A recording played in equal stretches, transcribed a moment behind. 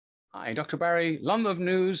Hi, Dr. Barry, London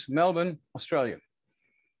News, Melbourne, Australia.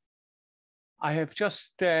 I have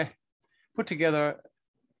just put together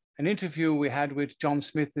an interview we had with John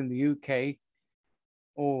Smith in the UK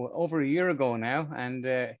over a year ago now, and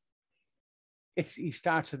he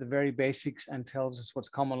starts at the very basics and tells us what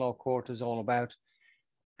common law court is all about.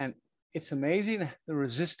 And it's amazing the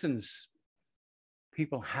resistance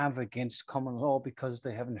people have against common law because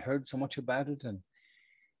they haven't heard so much about it, and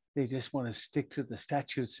they just want to stick to the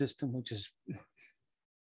statute system, which is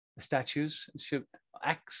the statutes.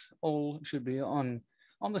 Acts all should be on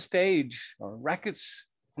the stage, or rackets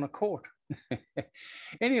on a court.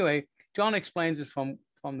 Anyway, John explains it from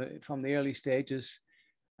the early stages,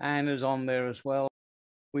 and is on there as well.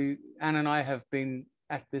 Anne and I have been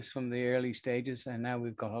at this from the early stages, and now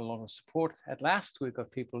we've got a lot of support. At last, we've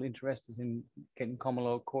got people interested in getting common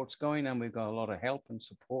law courts going, and we've got a lot of help and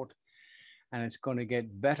support, and it's going to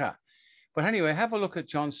get better. But anyway, have a look at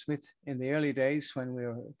John Smith in the early days when we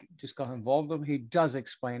just got involved with him. He does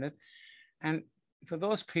explain it. And for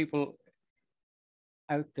those people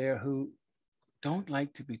out there who don't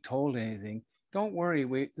like to be told anything, don't worry.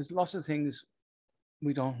 There's lots of things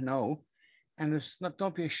we don't know. And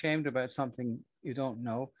don't be ashamed about something you don't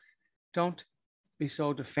know. Don't be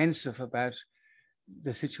so defensive about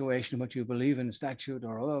the situation, what you believe in statute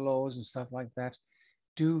or other laws and stuff like that.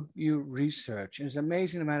 Do your research. There's an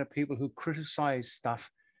amazing amount of people who criticize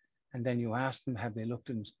stuff, and then you ask them, have you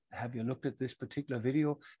looked at this particular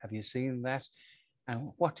video? Have you seen that?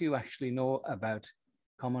 And what do you actually know about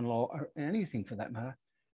common law, or anything for that matter?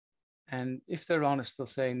 And if they're honest, they'll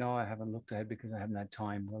say, no, I haven't looked at it because I haven't had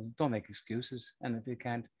time. Well, don't make excuses. And if you're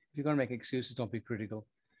going to make excuses, don't be critical.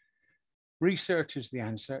 Research is the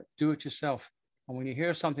answer. Do it yourself. And when you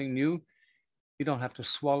hear something new, you don't have to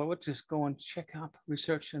swallow it. Just go and check up,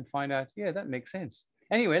 research, and find out, yeah, that makes sense.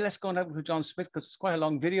 Anyway, let's go and have with John Smith, because it's quite a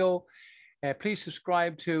long video. Please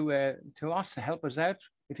subscribe to us to help us out.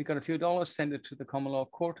 If you've got a few dollars, send it to the Common Law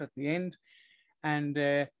Court at the end.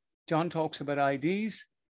 And John talks about IDs,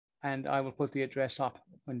 and I will put the address up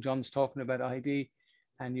when John's talking about ID,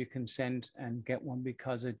 and you can send and get one,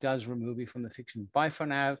 because it does remove you from the fiction. Bye for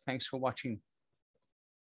now. Thanks for watching.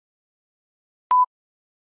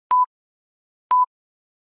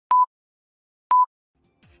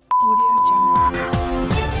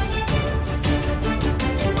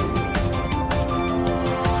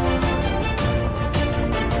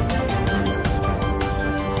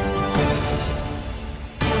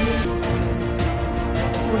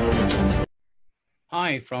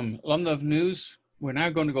 Hi, from London News. We're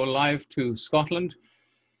now going to go live to Scotland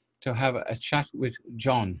to have a chat with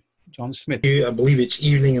John Smith. I believe it's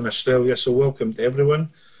evening in Australia, so welcome to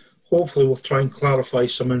everyone. Hopefully we'll try and clarify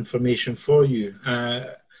some information for you.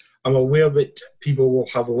 I'm aware that people will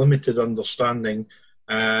have a limited understanding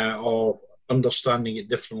or understanding at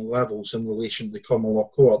different levels in relation to the Common Law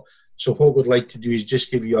Court. So what we'd like to do is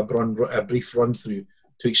just give you a brief run through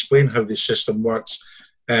to explain how the system works,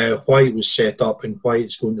 why it was set up, and why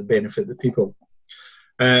it's going to benefit the people.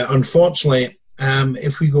 Unfortunately,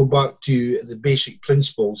 if we go back to the basic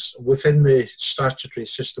principles within the statutory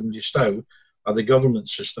system just now, or the government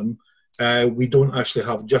system, we don't actually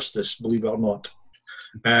have justice, believe it or not.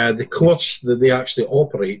 The courts that they actually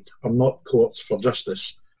operate are not courts for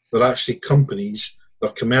justice. They're actually companies, they're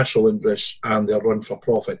commercial interests, and they're run for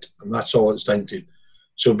profit, and that's all it's down to.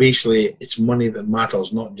 So basically, it's money that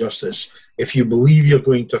matters, not justice. If you believe you're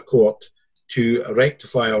going to court to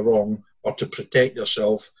rectify a wrong, or to protect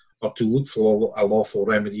yourself, or to look for a lawful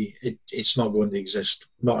remedy, it's not going to exist,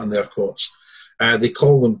 not in their courts. They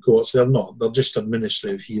call them courts, they're not. They're just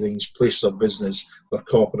administrative hearings, places of business, they're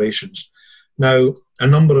corporations. Now, a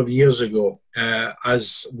number of years ago,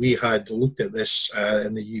 as we had looked at this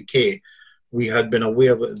in the UK, we had been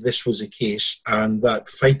aware that this was the case, and that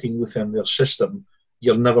fighting within their system,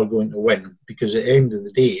 you're never going to win, because at the end of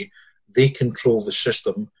the day, they control the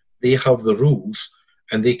system, they have the rules,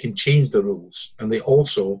 and they can change the rules. And they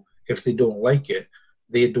also, if they don't like it,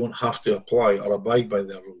 they don't have to apply or abide by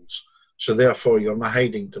their rules. So therefore, you're not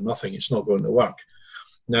hiding to nothing. It's not going to work.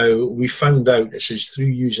 Now, we found out this is through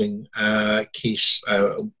using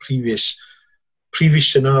previous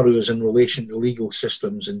scenarios in relation to legal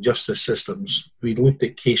systems and justice systems. We looked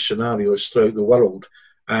at case scenarios throughout the world,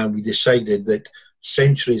 and we decided that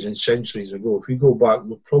centuries and centuries ago, if we go back,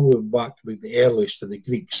 we're probably back to the earliest of the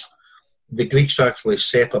Greeks. The Greeks actually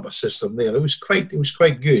set up a system there. It was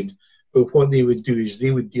quite good, but what they would do is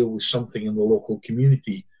they would deal with something in the local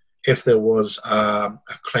community. If there was a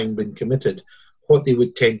crime being committed, what they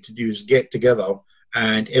would tend to do is get together,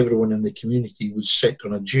 and everyone in the community would sit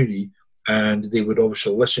on a jury and they would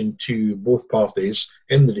obviously listen to both parties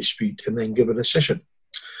in the dispute and then give a decision.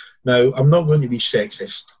 Now, I'm not going to be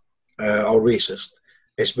sexist or racist.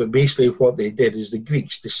 But basically what they did is the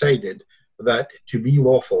Greeks decided that to be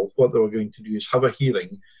lawful, what they were going to do is have a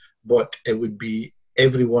hearing, but it would be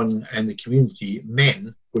everyone in the community,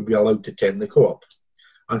 men, would be allowed to attend the court.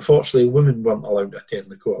 Unfortunately, women weren't allowed to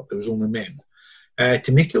attend the court. There was only men.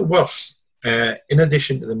 To make it worse, in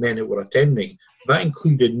addition to the men that were attending, that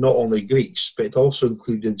included not only Greeks, but it also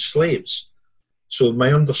included slaves. So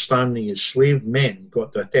my understanding is slave men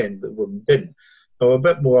got to attend, but women didn't. Now, a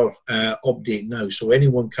bit more update now, so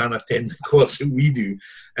anyone can attend the course that we do.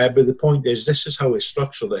 But the point is, this is how it's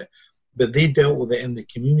structured it. But they dealt with it in the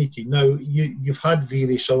community. Now, you've had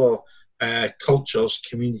various other cultures,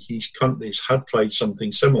 communities, countries had tried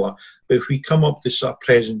something similar. But if we come up to sort of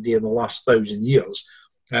present day in the last 1,000 years,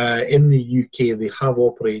 in the UK, they have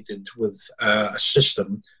operated with a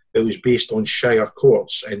system that was based on shire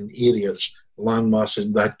courts in areas, landmasses,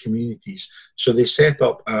 and they had communities. So they set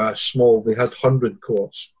up a small, they had 100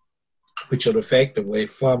 courts, which are effectively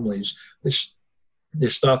families. They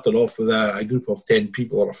started off with a group of 10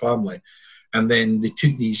 people or a family, and then they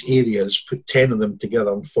took these areas, put 10 of them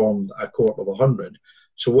together and formed a court of 100.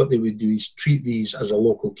 So what they would do is treat these as a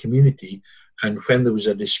local community, and when there was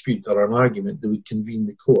a dispute or an argument, they would convene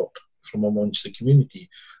the court from amongst the community.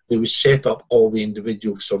 They would set up all the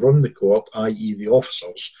individuals to run the court, i.e. the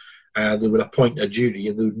officers. They would appoint a jury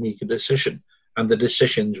and they would make a decision. And the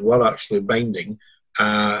decisions were actually binding,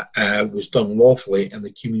 was done lawfully, and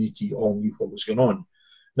the community all knew what was going on.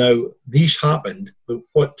 Now, these happened, but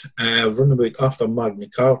what run about after Magna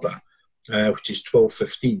Carta, which is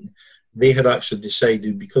 1215, they had actually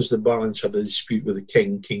decided, because the barons had a dispute with the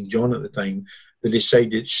king, King John at the time, they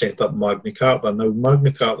decided to set up Magna Carta. Now,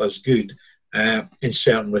 Magna Carta is good in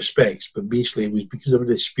certain respects, but basically it was because of a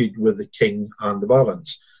dispute with the king and the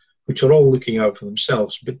barons, which are all looking out for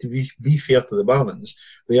themselves. But to be fair to the barons,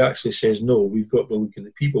 they actually says, no, we've got to look at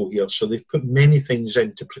the people here. So they've put many things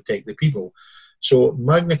in to protect the people. So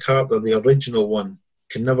Magna Carta, the original one,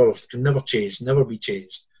 can never change, never be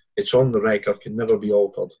changed. It's on the record, can never be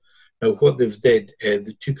altered. Now, what they've did,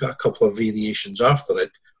 they took a couple of variations after it,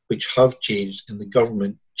 which have changed, and the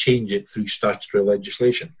government changed it through statutory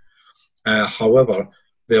legislation. However,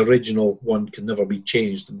 the original one can never be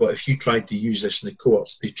changed. But if you try to use this in the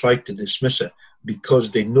courts, they try to dismiss it because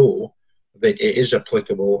they know that it is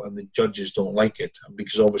applicable and the judges don't like it,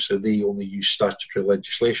 because obviously they only use statutory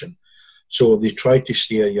legislation. So they try to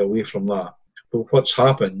steer you away from that. But what's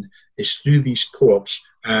happened is through these courts,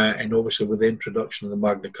 and obviously with the introduction of the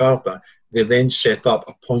Magna Carta, they then set up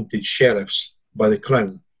appointed sheriffs by the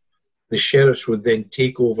Crown. The sheriffs would then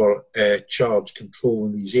take over charge, control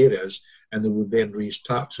in these areas, and they would then raise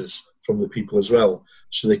taxes from the people as well.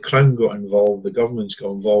 So the Crown got involved, the governments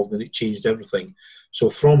got involved, and it changed everything. So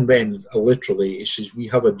from then, literally, it says we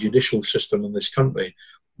have a judicial system in this country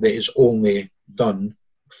that is only done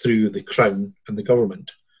through the Crown and the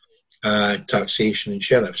government, taxation and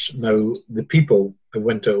sheriffs. Now, the people have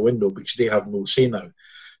went out a window because they have no say now.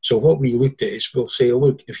 So what we looked at is we'll say,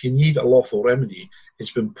 look, if you need a lawful remedy,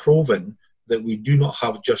 it's been proven that we do not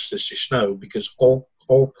have justice just now because all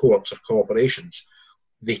courts are corporations.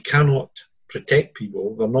 They cannot protect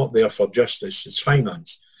people. They're not there for justice. It's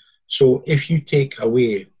finance. So if you take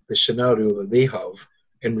away the scenario that they have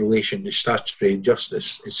in relation to statutory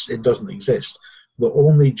justice, it doesn't exist. The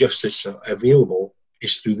only justice available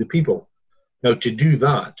is through the people. Now, to do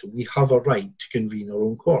that, we have a right to convene our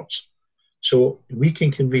own courts. So we can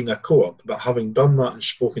convene a court, but having done that and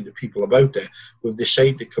spoken to people about it, we've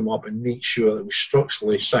decided to come up and make sure that it was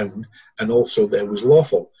structurally sound and also that it was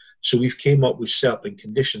lawful. So we've came up with certain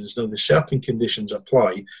conditions. Now, the certain conditions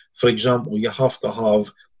apply. For example, you have to have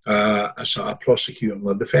a prosecutor and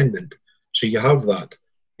a defendant. So you have that.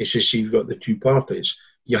 It says you've got the two parties.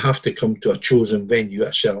 You have to come to a chosen venue at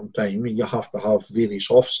a certain time, and you have to have various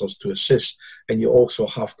officers to assist, and you also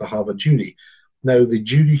have to have a jury. Now, the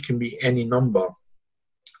jury can be any number,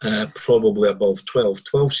 probably above 12.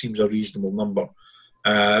 12 seems a reasonable number.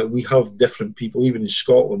 We have different people. Even in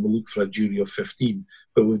Scotland, we look for a jury of 15,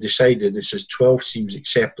 but we've decided this is 12 seems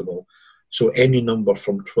acceptable. So any number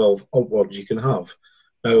from 12 upwards you can have.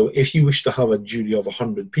 Now, if you wish to have a jury of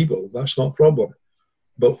 100 people, that's not a problem.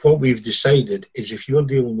 But what we've decided is if you're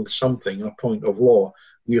dealing with something, a point of law,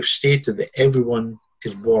 we have stated that everyone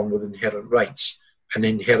is born with inherent rights, an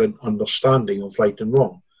inherent understanding of right and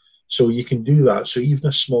wrong. So you can do that. So even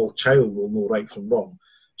a small child will know right from wrong.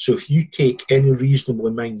 So if you take any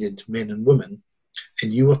reasonably minded men and women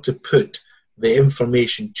and you were to put the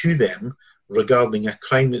information to them regarding a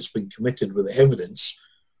crime that's been committed with evidence,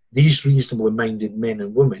 these reasonably minded men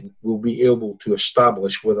and women will be able to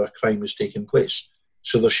establish whether a crime has taken place.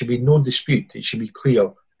 So there should be no dispute. It should be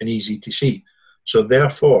clear and easy to see. So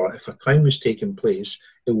therefore, if a crime has taken place,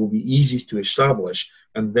 it will be easy to establish,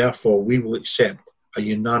 and therefore we will accept a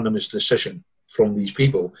unanimous decision from these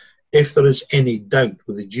people. If there is any doubt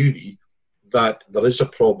with the jury that there is a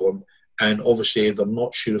problem, and obviously they're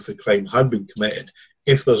not sure if a crime had been committed,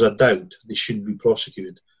 if there's a doubt, they shouldn't be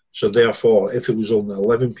prosecuted. So therefore, if it was only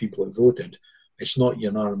 11 people that voted, it's not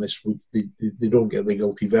unanimous. They don't get the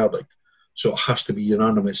guilty verdict. So it has to be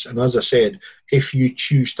unanimous. And as I said, if you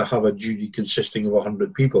choose to have a jury consisting of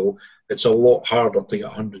 100 people, it's a lot harder to get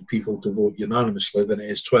 100 people to vote unanimously than it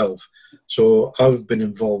is 12. So I've been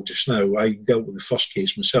involved just now. I dealt with the first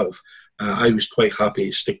case myself. I was quite happy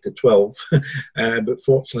to stick to 12. But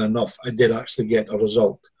fortunately enough, I did actually get a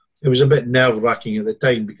result. It was a bit nerve-wracking at the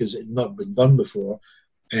time because it had not been done before.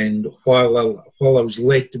 And while I was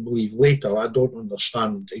led to believe later, I don't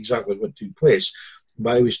understand exactly what took place,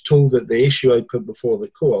 but I was told that the issue I put before the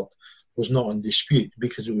court was not in dispute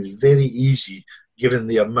because it was very easy, given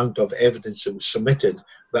the amount of evidence that was submitted,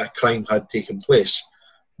 that a crime had taken place.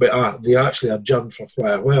 But they actually adjourned for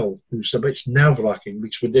quite a while. It was a bit nerve-wracking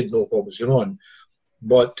because we didn't know what was going on.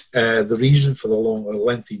 But the reason for the long or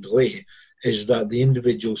lengthy delay is that the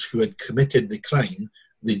individuals who had committed the crime,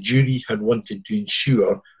 the jury had wanted to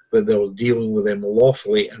ensure that they were dealing with them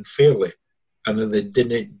lawfully and fairly, and that they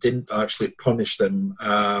didn't actually punish them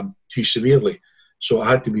too severely. So it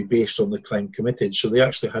had to be based on the crime committed. So they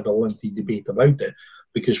actually had a lengthy debate about it,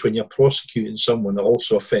 because when you're prosecuting someone, it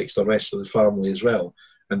also affects the rest of the family as well,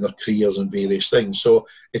 and their careers and various things. So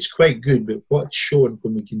it's quite good, but what's shown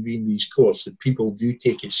when we convene these courts, that people do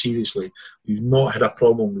take it seriously. We've not had a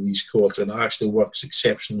problem with these courts, and it actually works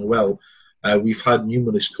exceptionally well. We've had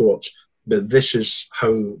numerous courts, but this is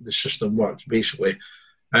how the system works, basically.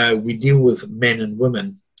 We deal with men and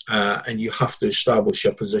women, and you have to establish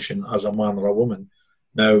your position as a man or a woman.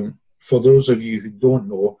 Now, for those of you who don't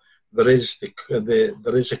know, there is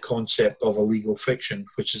a concept of a legal fiction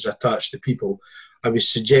which is attached to people. I would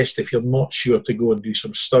suggest, if you're not sure, to go and do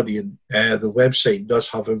some studying. The website does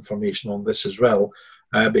have information on this as well,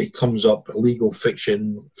 but it comes up legal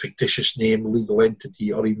fiction, fictitious name, legal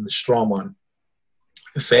entity, or even the straw man.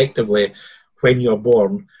 Effectively, when you're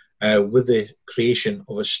born, with the creation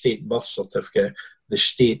of a state birth certificate, the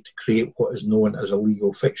state create what is known as a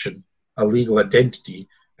legal fiction, a legal identity,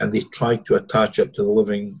 and they try to attach it to the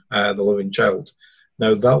living child.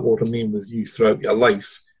 Now, that will remain with you throughout your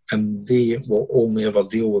life, and they will only ever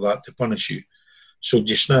deal with that to punish you. So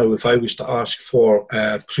just now, if I was to ask for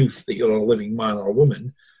proof that you're a living man or a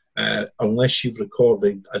woman, unless you've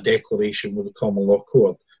recorded a declaration with the common law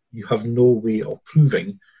court, you have no way of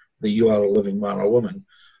proving that you are a living man or woman.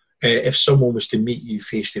 If someone was to meet you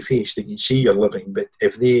face to face, they can see you're living, but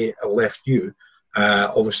if they left you,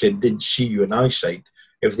 obviously didn't see you in eyesight,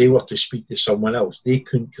 if they were to speak to someone else, they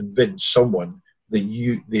couldn't convince someone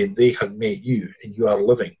that they had met you and you are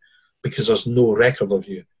living, because there's no record of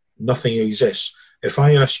you. Nothing exists. If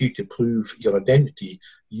I ask you to prove your identity,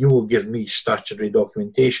 you will give me statutory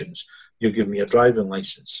documentations. You'll give me a driving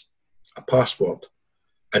license, a passport,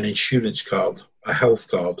 an insurance card, a health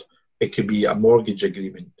card. It could be a mortgage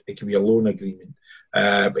agreement. It could be a loan agreement.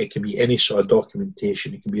 It can be any sort of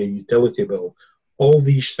documentation. It can be a utility bill. All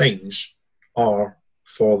these things are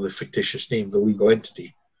for the fictitious name, the legal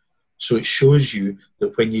entity. So it shows you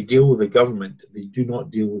that when you deal with the government, they do not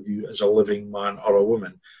deal with you as a living man or a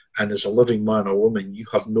woman. And as a living man or woman, you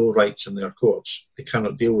have no rights in their courts. They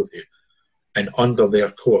cannot deal with you. And under their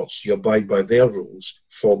courts, you abide by their rules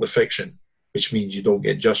for the fiction, which means you don't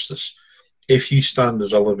get justice. If you stand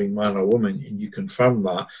as a living man or woman and you confirm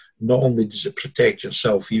that, not only does it protect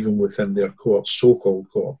yourself even within their courts, so-called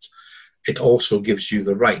courts, it also gives you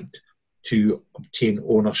the right to obtain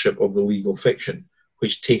ownership of the legal fiction,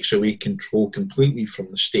 which takes away control completely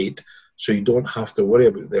from the state, so you don't have to worry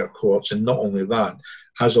about their courts. And not only that,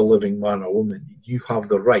 as a living man or woman, you have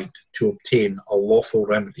the right to obtain a lawful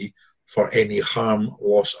remedy for any harm,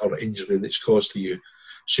 loss, or injury that's caused to you.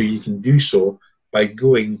 So you can do so by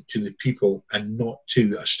going to the people and not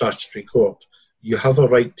to a statutory court. You have a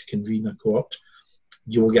right to convene a court.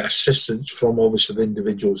 You will get assistance from obviously the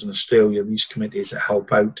individuals in Australia, these committees that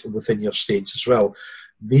help out within your states as well.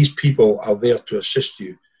 These people are there to assist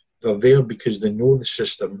you. They're there because they know the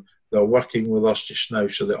system. They're working with us just now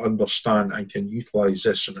so they understand and can utilise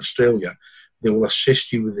this in Australia. They will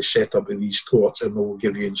assist you with the setup of these courts, and they will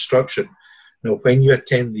give you instruction. Now, when you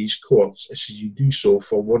attend these courts, it says you do so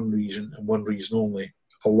for one reason and one reason only,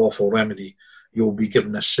 a lawful remedy. You'll be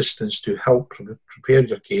given assistance to help prepare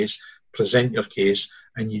your case, present your case,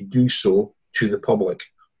 and you do so to the public.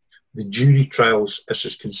 The jury trials, this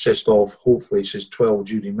is consist of, hopefully, it says 12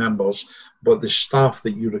 jury members, but the staff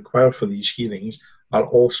that you require for these hearings are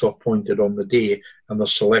also appointed on the day, and they're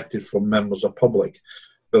selected from members of public.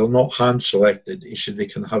 They're not hand-selected, so they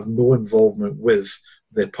can have no involvement with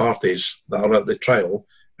the parties that are at the trial,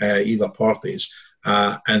 either parties.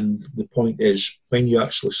 And the point is, when you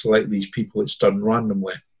actually select these people, it's done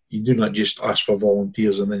randomly. You do not just ask for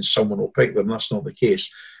volunteers and then someone will pick them. That's not the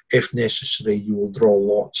case. If necessary, you will draw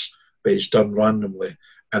lots, but it's done randomly.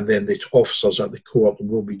 And then the officers at the court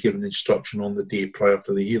will be given instruction on the day prior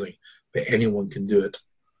to the hearing, but anyone can do it.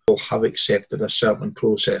 We'll have accepted a certain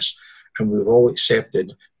process, and we've all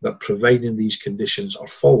accepted that providing these conditions are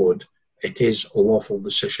followed, it is a lawful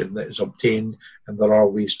decision that is obtained, and there are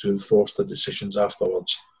ways to enforce the decisions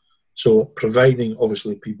afterwards. So providing,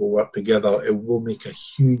 obviously, people work together, it will make a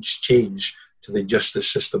huge change to the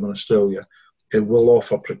justice system in Australia. It will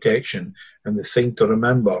offer protection. And the thing to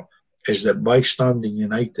remember is that by standing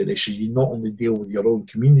united, you not only deal with your own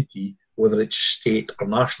community, whether it's state or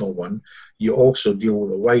national one, you also deal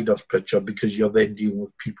with a wider picture, because you're then dealing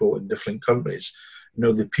with people in different countries.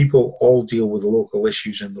 Now, the people all deal with local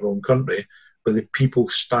issues in their own country, but the people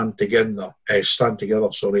stand together,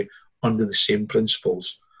 under the same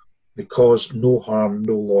principles, because no harm,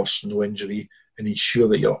 no loss, no injury, and ensure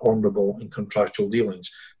that you're honourable in contractual dealings.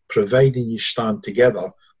 Providing you stand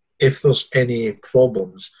together, if there's any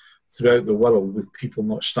problems throughout the world with people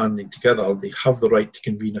not standing together, they have the right to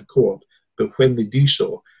convene a court, but when they do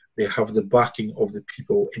so, they have the backing of the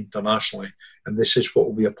people internationally, and this is what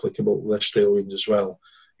will be applicable to Australians as well.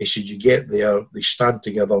 As you get there, they stand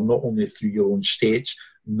together not only through your own states,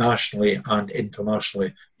 nationally and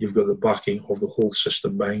internationally. You've got the backing of the whole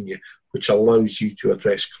system behind you, which allows you to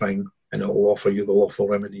address crime, and it will offer you the lawful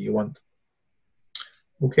remedy you want.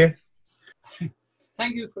 Okay?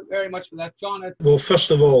 Thank you very much for that, John. Well,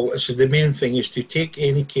 first of all, so the main thing is to take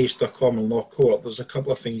any case to a common law court. There's a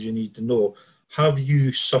couple of things you need to know. Have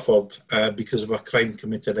you suffered because of a crime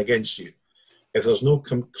committed against you? If there's no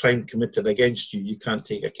crime committed against you, you can't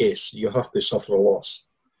take a case. You have to suffer a loss.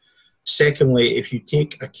 Secondly, if you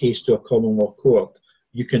take a case to a common law court,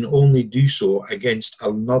 you can only do so against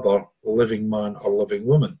another living man or living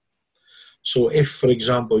woman. So if, for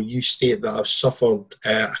example, you state that I've suffered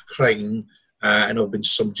a crime and I've been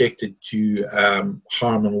subjected to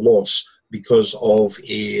harm and loss because of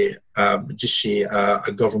a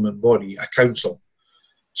government body, a council.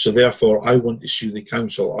 So therefore, I want to sue the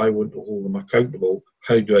council. I want to hold them accountable.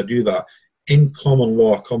 How do I do that? In common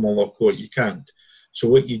law, a common law court, you can't. So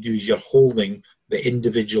what you do is you're holding the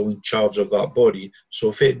individual in charge of that body. So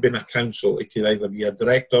if it had been a council, it could either be a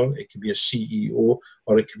director, it could be a CEO,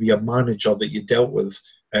 or it could be a manager that you dealt with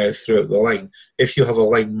throughout the line. If you have a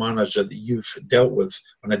line manager that you've dealt with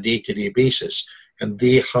on a day-to-day basis and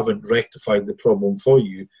they haven't rectified the problem for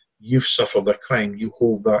you, you've suffered a crime, you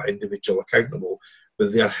hold that individual accountable,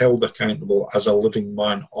 but they are held accountable as a living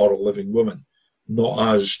man or a living woman,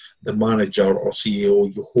 not as the manager or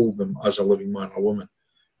CEO. You hold them as a living man or woman,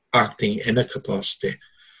 acting in a capacity.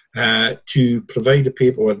 To provide the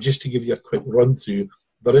paperwork, just to give you a quick run through,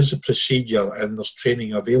 there is a procedure and there's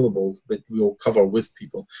training available that we'll cover with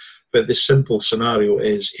people. But the simple scenario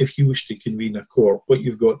is, if you wish to convene a court, what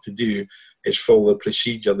you've got to do is follow the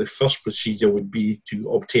procedure. The first procedure would be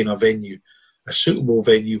to obtain a venue, a suitable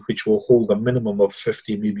venue which will hold a minimum of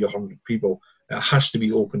 50, maybe 100 people. It has to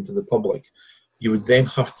be open to the public. You would then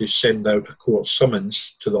have to send out a court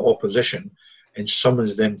summons to the opposition and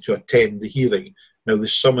summons them to attend the hearing. Now, the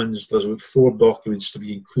summons, there's about 4 documents to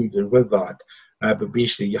be included with that. But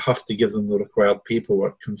basically, you have to give them the required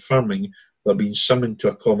paperwork confirming they're being summoned to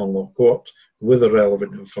a common law court with the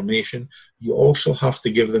relevant information. You also have to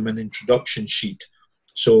give them an introduction sheet.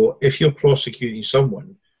 So if you're prosecuting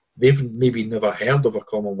someone, they've maybe never heard of a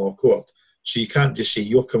common law court. So you can't just say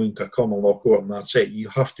you're coming to a common law court and that's it. You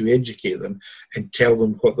have to educate them and tell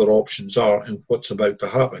them what their options are and what's about to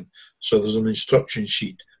happen. So there's an instruction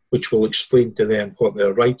sheet which will explain to them what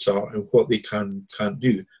their rights are and what they can't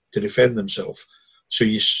do to defend themselves. So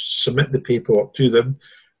you submit the paperwork to them.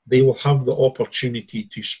 They will have the opportunity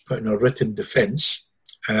to put in a written defence,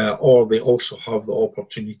 or they also have the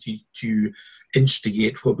opportunity to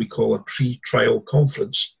instigate what we call a pre-trial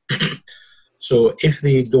conference. So if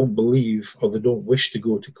they don't believe or they don't wish to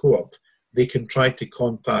go to court, they can try to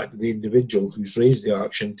contact the individual who's raised the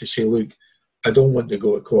action to say, look, I don't want to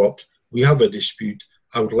go to court. We have a dispute.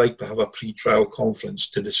 I would like to have a pre-trial conference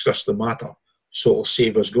to discuss the matter, so it'll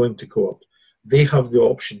save us going to court. They have the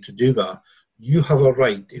option to do that. You have a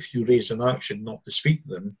right, if you raise an action, not to speak to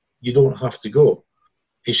them. You don't have to go.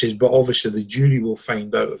 He says, but obviously the jury will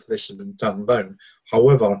find out if this has been turned down.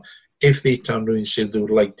 However, if they turn around and say they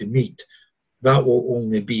would like to meet, that will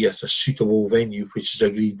only be at a suitable venue which is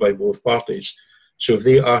agreed by both parties. So if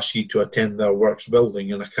they ask you to attend their works building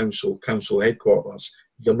in a council headquarters,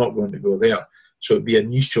 you're not going to go there. So it'd be a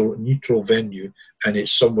neutral venue, and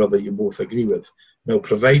it's somewhere that you both agree with. Now,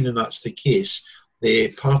 providing that's the case,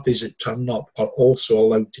 the parties that turn up are also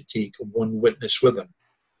allowed to take one witness with them,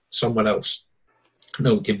 someone else.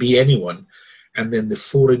 Now, it can be anyone, and then the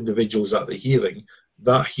 4 individuals at the hearing,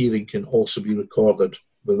 that hearing can also be recorded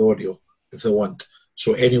with audio if they want.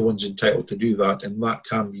 So anyone's entitled to do that, and that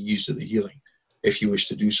can be used at the hearing if you wish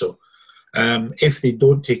to do so. If they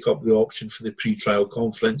don't take up the option for the pre-trial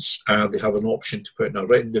conference, they have an option to put in a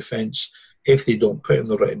written defence. If they don't put in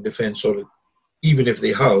the written defence, or even if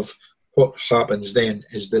they have, what happens then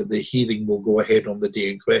is that the hearing will go ahead on the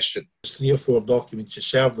day in question. There's 3 or 4 documents to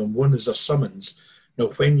serve them. One is a summons. Now,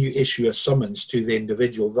 when you issue a summons to the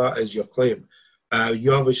individual, that is your claim.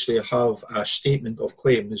 You obviously have a statement of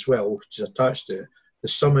claim as well, which is attached to it. The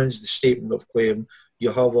summons, the statement of claim, you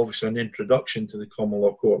have obviously an introduction to the common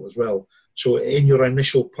law court as well. So in your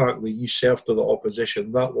initial pack that you serve to the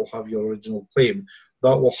opposition, that will have your original claim.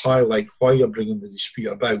 That will highlight why you're bringing the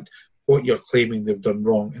dispute about, what you're claiming they've done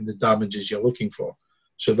wrong, and the damages you're looking for.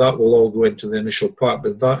 So that will all go into the initial pack,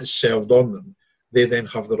 but that is served on them. They then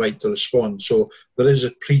have the right to respond. So there is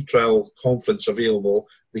a pre-trial conference available.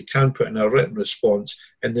 They can put in a written response,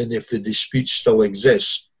 and then if the dispute still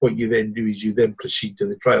exists, what you then do is you then proceed to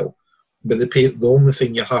the trial. But the only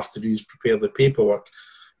thing you have to do is prepare the paperwork.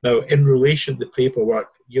 Now, in relation to paperwork,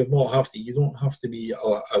 you don't have to be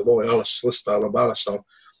a lawyer, a solicitor, a barrister.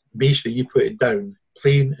 Basically, you put it down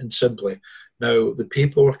plain and simply. Now, the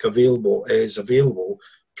paperwork is available,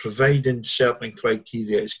 providing certain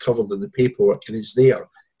criteria is covered in the paperwork, and it's there.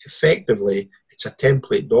 Effectively, it's a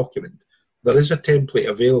template document. There is a template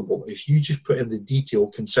available. If you just put in the detail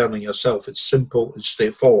concerning yourself, it's simple and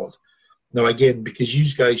straightforward. Now, again, because you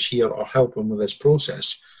guys here are helping with this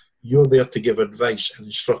process, you're there to give advice and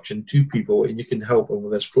instruction to people, and you can help them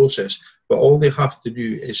with this process. But all they have to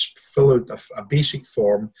do is fill out a basic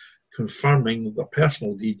form confirming their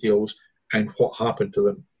personal details and what happened to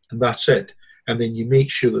them. And that's it. And then you make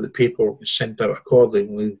sure that the paperwork is sent out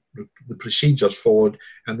accordingly, the procedures followed,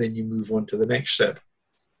 and then you move on to the next step.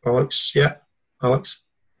 Alex? Yeah? Alex?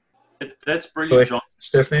 That's brilliant, John.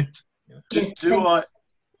 Stephanie? Yes.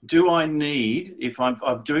 Do I need, if I'm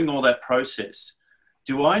doing all that process,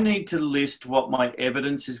 do I need to list what my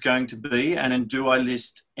evidence is going to be, and then do I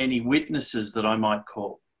list any witnesses that I might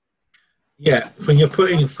call? Yeah, when you put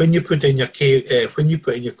in your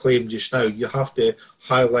claim just now, you have to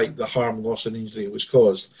highlight the harm, loss, and injury it was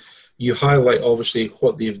caused. You highlight obviously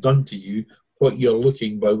what they've done to you, what you're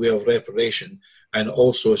looking by way of reparation, and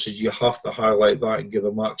also says you have to highlight that and give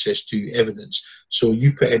them access to evidence. So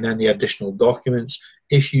you put in any additional documents.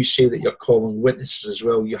 If you say that you're calling witnesses as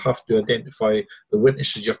well, you have to identify the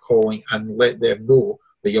witnesses you're calling and let them know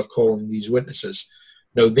that you're calling these witnesses.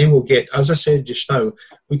 Now, they will get, as I said just now,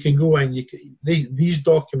 we can go and these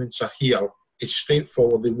documents are here. It's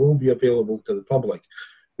straightforward. They will be available to the public.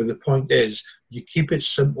 But the point is, you keep it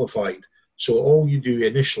simplified. So all you do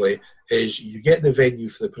initially is you get the venue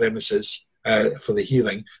for the premises for the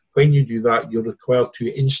hearing. When you do that, you're required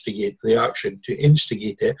to instigate the action. To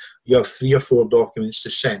instigate it, you have 3 or 4 documents to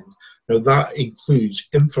send. Now, that includes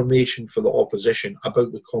information for the opposition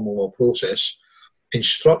about the common law process,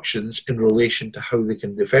 instructions in relation to how they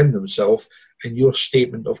can defend themselves, and your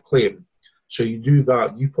statement of claim. So you do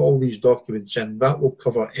that, you put all these documents in, that will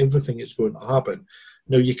cover everything that's going to happen.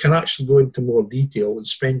 Now, you can actually go into more detail and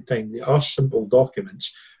spend time. They are simple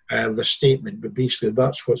documents, the statement, but basically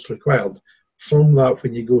that's what's required. From that,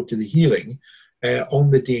 when you go to the hearing,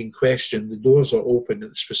 on the day in question, the doors are open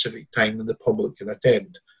at a specific time and the public can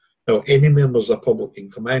attend. Now, any members of the public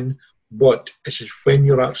can come in, but this is when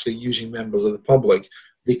you're actually using members of the public,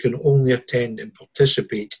 they can only attend and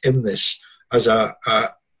participate in this as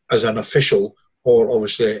an official, or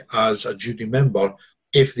obviously as a jury member,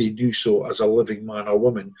 if they do so as a living man or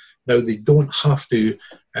woman. Now, they don't have to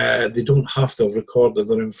have recorded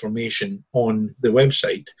their information on the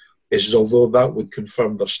website. This is, although that would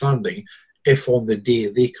confirm their standing, if on the day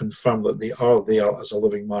they confirm that they are there as a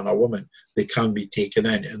living man or woman, they can be taken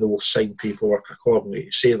in, and they will sign paperwork accordingly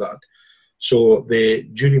to say that. So the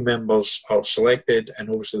jury members are selected, and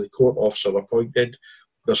obviously the court officer appointed.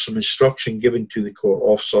 There's some instruction given to the court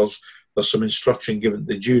officers. There's some instruction given to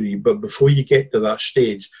the jury. But before you get to that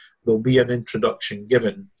stage, there'll be an introduction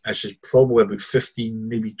given. This is probably about 15,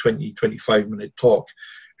 maybe 20, 25-minute talk.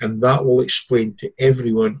 And that will explain to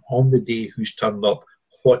everyone on the day who's turned up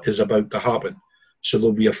what is about to happen. So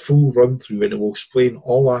there'll be a full run through and it will explain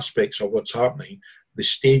all aspects of what's happening, the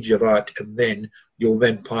stage you're at, and then you'll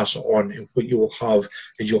then pass it on. And what you will have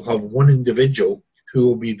is you'll have one individual who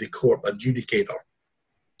will be the court adjudicator.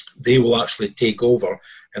 They will actually take over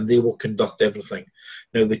and they will conduct everything.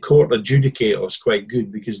 Now, the court adjudicator is quite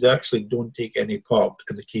good because they actually don't take any part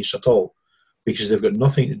in the case at all, because they've got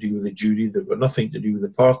nothing to do with the jury, they've got nothing to do with the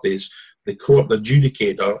parties. The court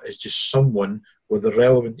adjudicator is just someone with the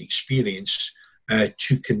relevant experience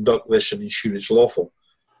to conduct this and ensure it's lawful.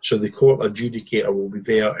 So the court adjudicator will be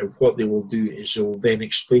there, and what they will do is they will then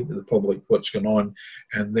explain to the public what's going on,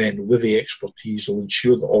 and then with the expertise they'll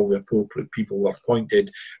ensure that all the appropriate people are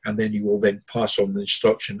appointed, and then you will then pass on the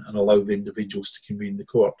instruction and allow the individuals to convene the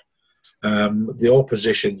court. The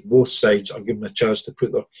opposition, both sides, are given a chance to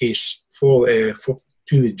put their case to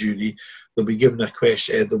the jury. They'll be given a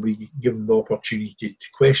question. They'll be given the opportunity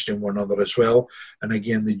to question one another as well, and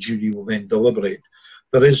again the jury will then deliberate.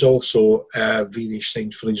 There is also various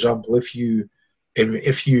things. For example, if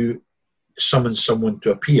you summon someone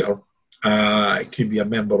to appear, it could be a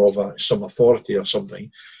member of some authority or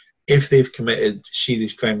something. If they've committed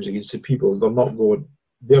serious crimes against the people, they're not going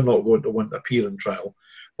to want to appear in trial.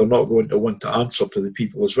 They're not going to want to answer to the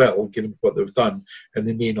people as well, given what they've done, and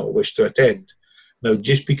they may not wish to attend. Now,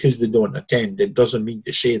 just because they don't attend, it doesn't mean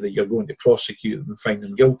to say that you're going to prosecute them and find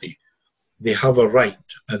them guilty. They have a right,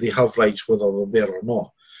 and they have rights whether they're there or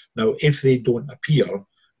not. Now, if they don't appear,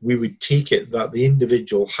 we would take it that the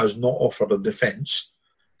individual has not offered a defence,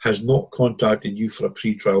 has not contacted you for a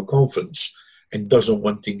pre-trial conference, and doesn't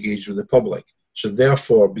want to engage with the public. So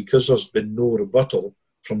therefore, because there's been no rebuttal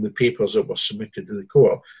from the papers that were submitted to the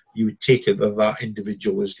court, you would take it that that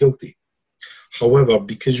individual is guilty. However,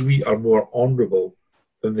 because we are more honourable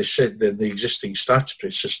than the existing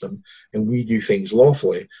statutory system, and we do things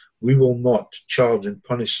lawfully, we will not charge and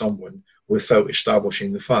punish someone without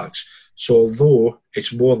establishing the facts. So although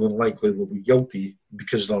it's more than likely they'll be guilty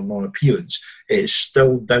because of their non-appearance, it is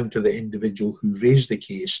still down to the individual who raised the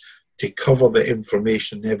case to cover the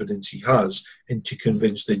information and evidence he has and to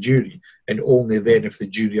convince the jury. And only then, if the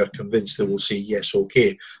jury are convinced, they will say, yes,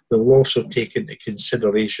 okay. They will also take into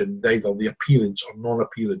consideration either the appearance or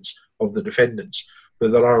non-appearance of the defendants,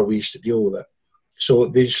 but there are ways to deal with it. So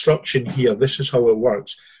the instruction here, this is how it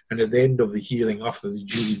works. And at the end of the hearing, after the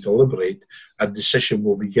jury deliberate, a decision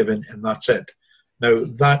will be given, and that's it. Now,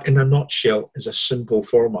 that in a nutshell is a simple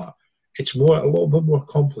format. It's a little bit more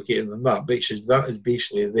complicated than that. Because that is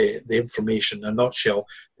basically the information in a nutshell.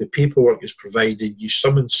 The paperwork is provided. You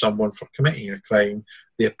summon someone for committing a crime.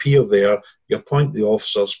 They appear there. You appoint the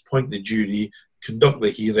officers, appoint the jury, conduct the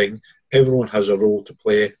hearing. Everyone has a role to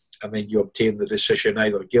play, and then you obtain the decision,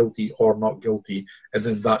 either guilty or not guilty, and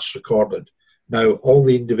then that's recorded. Now, all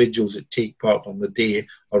the individuals that take part on the day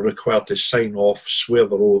are required to sign off, swear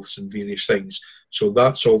their oaths and various things. So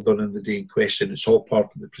that's all done in the day in question. It's all part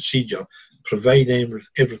of the procedure. Providing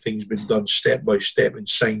everything's been done step by step and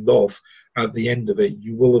signed off, at the end of it,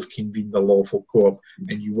 you will have convened a lawful court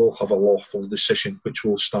and you will have a lawful decision which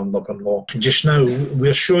will stand up in law. Just now,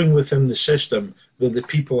 we're showing within the system that the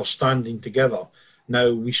people are standing together.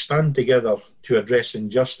 Now, we stand together to address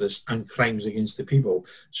injustice and crimes against the people.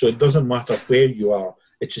 So it doesn't matter where you are.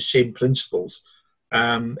 It's the same principles.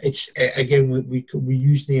 Again, we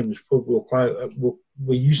use names.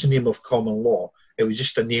 We use the name of common law. It was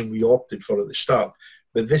just a name we opted for at the start.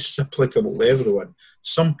 But this is applicable to everyone.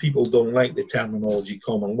 Some people don't like the terminology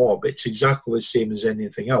common law, but it's exactly the same as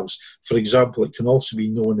anything else. For example, it can also be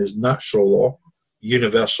known as natural law,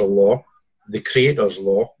 universal law, the Creator's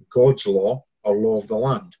law, God's law, or law of the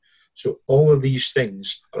land. So all of these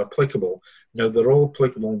things are applicable. Now, they're all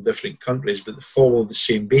applicable in different countries, but they follow the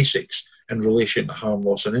same basics in relation to harm,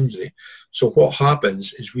 loss, and injury. So what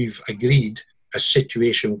happens is we've agreed a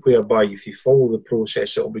situation whereby if you follow the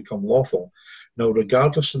process, it will become lawful. Now,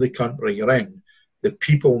 regardless of the country you're in, the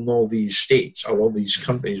people in all these states or all these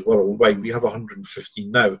countries worldwide, we have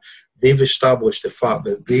 115 now, they've established the fact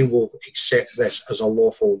that they will accept this as a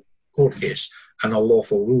lawful court case and a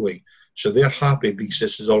lawful ruling. So they're happy because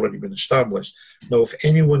this has already been established. Now, if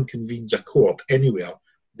anyone convenes a court anywhere,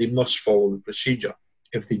 they must follow the procedure.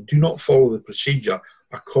 If they do not follow the procedure,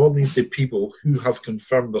 according to people who have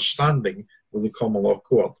confirmed their standing with the common law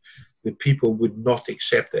court, the people would not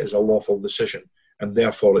accept it as a lawful decision, and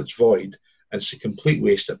therefore it's void. And it's a complete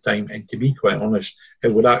waste of time. And to be quite honest,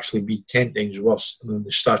 it would actually be 10 times worse than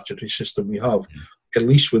the statutory system we have. At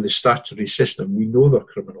least with the statutory system, we know they're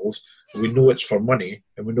criminals, we know it's for money,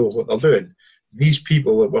 and we know what they're doing. These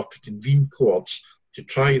people that were to convene courts to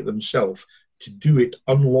try it themselves, to do it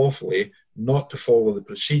unlawfully, not to follow the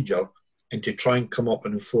procedure, and to try and come up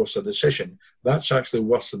and enforce a decision. That's actually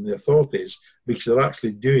worse than the authorities, because they're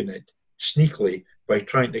actually doing it sneakily by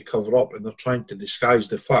trying to cover up, and they're trying to disguise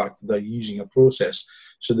the fact they're using a process.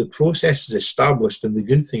 So the process is established, and the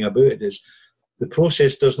good thing about it is the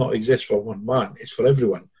process does not exist for one man, it's for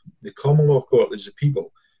everyone. The common law court is the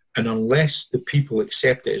people, and unless the people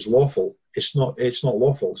accept it as lawful, it's not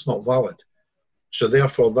lawful, it's not valid. So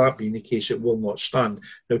therefore, that being the case, it will not stand.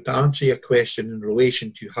 Now, to answer your question in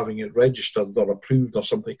relation to having it registered or approved or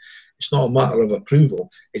something, it's not a matter of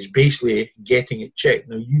approval. It's basically getting it checked.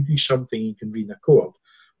 Now, you do something, you convene a court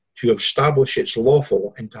to establish it's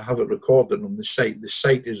lawful and to have it recorded on the site. The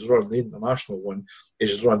site is run, the international one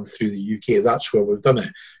is run through the UK. That's where we've done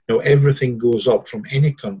it. Now, everything goes up from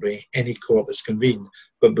any country, any court is convened.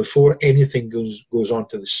 But before anything goes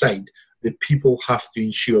onto the site, the people have to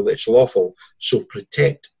ensure that it's lawful. So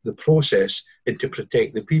protect the process, and to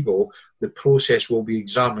protect the people, the process will be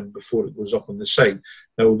examined before it goes up on the site.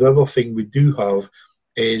 Now, the other thing we do have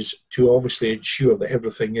is to obviously ensure that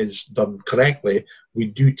everything is done correctly. We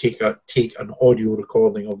do take an audio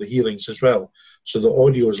recording of the hearings as well. So the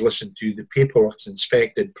audio is listened to, the paperwork's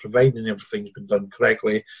inspected, providing everything's been done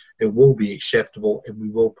correctly, it will be acceptable, and we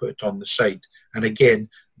will put it on the site. And again,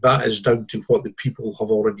 that is down to what the people have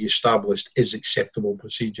already established is acceptable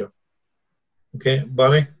procedure. Okay,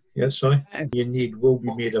 Barry? Yes, sorry. You need will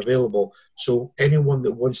be made available. So anyone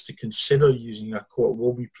that wants to consider using a court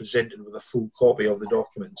will be presented with a full copy of the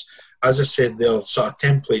documents. As I said, they're sort of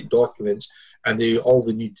template documents, and all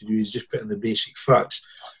they need to do is just put in the basic facts.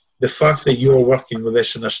 The fact that you're working with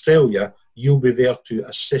this in Australia, you'll be there to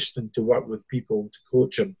assist and to work with people, to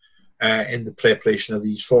coach them in the preparation of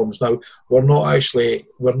these forms. Now, we're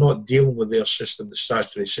not dealing with their system, the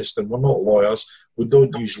statutory system. We're not lawyers. We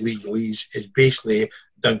don't use legalese. It's basically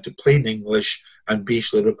down to plain English and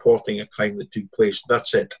basically reporting a crime that took place.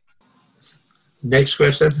 That's it. Next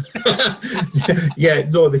question. Yeah,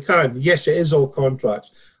 no, they can. Yes, it is all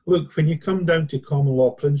contracts. Look, when you come down to common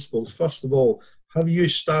law principles, first of all, have you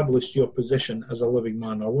established your position as a living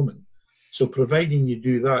man or woman? So providing you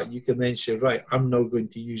do that, you can then say, right, I'm now going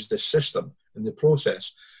to use this system in the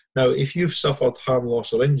process. Now, if you've suffered harm,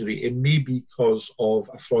 loss or injury, it may be because of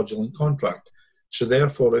a fraudulent contract. So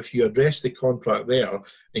therefore, if you address the contract there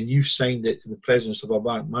and you've signed it in the presence of a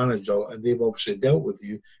bank manager and they've obviously dealt with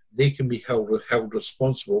you, they can be held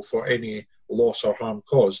responsible for any loss or harm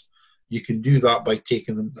caused. You can do that by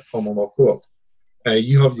taking them to common law court.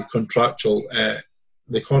 You have the contractual,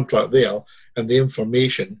 the contract there, and the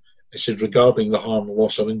information it said regarding the harm,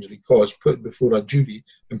 loss or injury caused, put before a jury,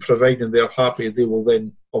 and providing they're happy, they will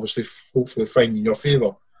then obviously hopefully find in your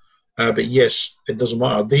favour. But yes, it doesn't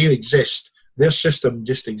matter. They exist. Their system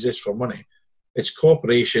just exists for money. It's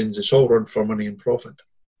corporations. It's all run for money and profit.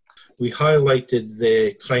 We highlighted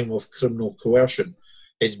the crime of criminal coercion.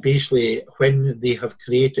 It's basically when they have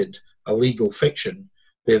created a legal fiction,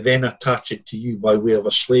 they then attach it to you by way of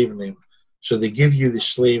a slave name. So they give you the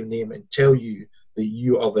slave name and tell you that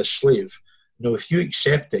you are the slave. Now, if you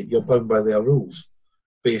accept it, you're bound by their rules.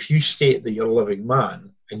 But if you state that you're a living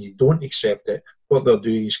man and you don't accept it, what they're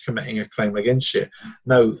doing is committing a crime against you.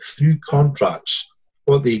 Now, through contracts,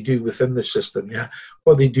 what they do within the system,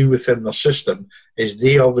 what they do within their system is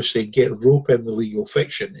they obviously rope in the legal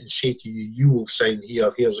fiction and say to you, you will sign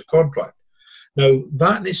here, here's a contract. Now,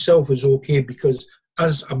 that in itself is okay because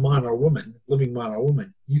as a man or woman, living man or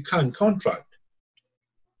woman, you can contract.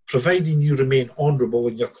 Providing you remain honourable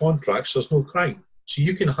in your contracts, there's no crime. So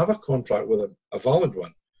you can have a contract with them, a valid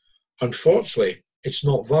one. Unfortunately, it's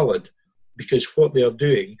not valid because what they're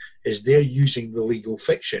doing is they're using the legal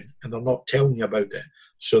fiction and they're not telling you about it.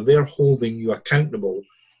 So they're holding you accountable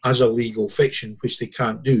as a legal fiction, which they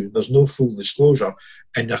can't do. There's no full disclosure.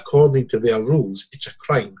 And according to their rules, it's a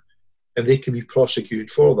crime. And they can be prosecuted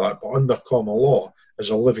for that. But under common law, as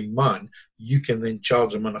a living man, you can then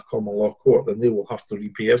charge them in a common law court and they will have to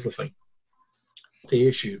repay everything. The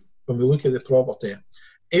issue, when we look at the property,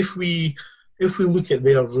 if we look at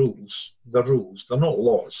their rules, they're not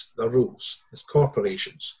laws, they're rules. It's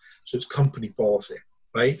corporations, so it's company policy,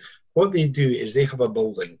 right? What they do is they have a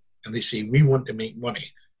building and they say, we want to make money.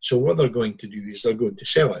 So what they're going to do is they're going to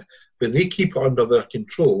sell it, but they keep it under their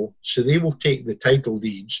control. So they will take the title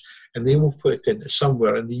deeds and they will put it into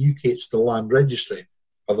somewhere. In the UK, it's the land registry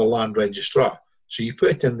or the land registrar. So you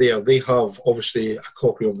put it in there. They have obviously a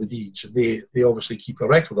copy of the deeds. They obviously keep a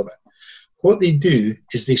record of it. What they do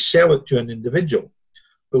is they sell it to an individual.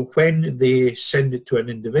 But when they send it to an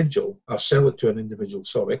individual, or sell it to an individual,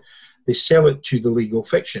 they sell it to the legal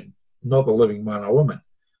fiction, not the living man or woman.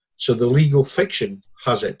 So the legal fiction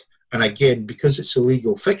has it. And again, because it's a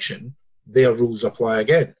legal fiction, their rules apply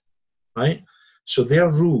again. right? So their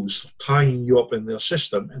rules are tying you up in their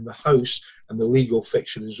system, and the house and the legal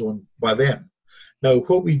fiction is owned by them. Now,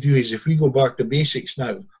 what we do is, if we go back to basics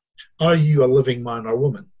now, are you a living man or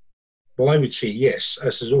woman? Well, I would say yes. I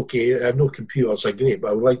says, okay, I know computers are great,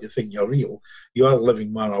 but I would like to think you're real. You are a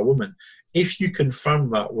living man or woman. If you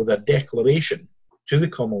confirm that with a declaration to the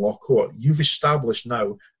common law court, you've established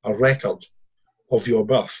now a record of your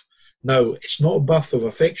birth. Now, it's not a birth of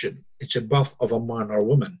a fiction, it's a birth of a man or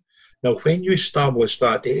woman. Now, when you establish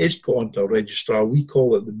that, it is put onto a registrar. We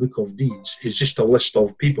call it the Book of Deeds. It's just a list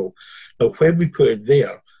of people. Now, when we put it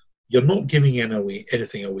there, you're not giving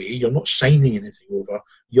anything away. You're not signing anything over.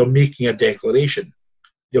 You're making a declaration.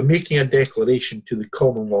 You're making a declaration to the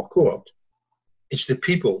common law court. It's the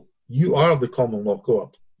people. You are the common law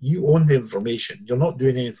court. You own the information. You're not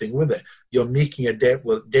doing anything with it. You're making a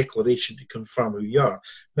declaration to confirm who you are.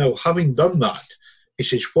 Now, having done that, it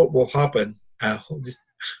says what will happen.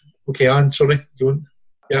 Okay, Anne, sorry. Do you want?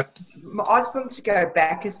 Yeah. I just wanted to go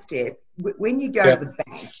back a step. When you go to the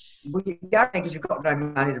bank, you go because you've got no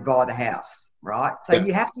money to buy the house, right? So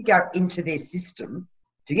you have to go into their system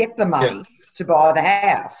to get the money to buy the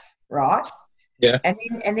house, right? Yeah. And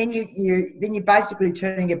then you're basically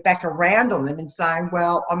turning it back around on them and saying,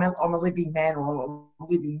 well, I'm a living man or a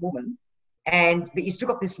living woman, but you still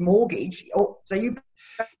got this mortgage. So you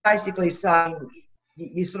basically saying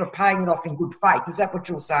you're sort of paying it off in good faith. Is that what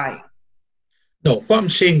you're saying? No, what I'm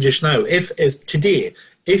saying just now, if today,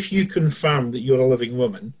 if you confirm that you're a living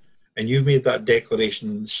woman and you've made that declaration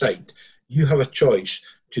on the site, you have a choice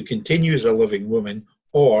to continue as a living woman,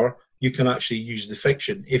 or you can actually use the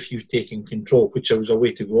fiction if you've taken control, which there was a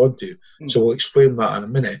way to go on to. So we'll explain that in a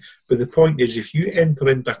minute. But the point is, if you enter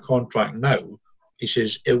into a contract now, it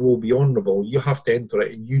says it will be honourable. You have to enter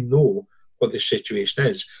it and you know what the situation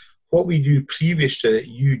is. What we do previous to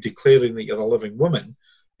you declaring that you're a living woman,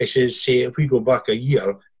 it says, say, if we go back a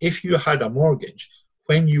year, if you had a mortgage,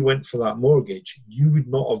 when you went for that mortgage, you would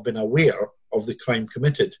not have been aware of the crime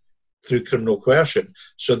committed through criminal coercion.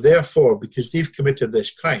 So therefore, because they've committed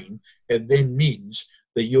this crime, it then means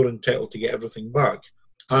that you're entitled to get everything back.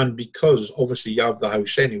 And because obviously you have the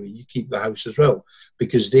house anyway, you keep the house as well,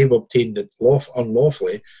 because they've obtained it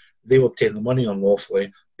unlawfully, they've obtained the money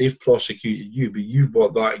unlawfully, they've prosecuted you, but you've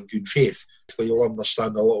bought that in good faith. So you'll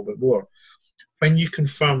understand a little bit more. When you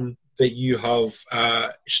confirm that you have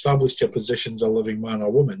established your position as a living man or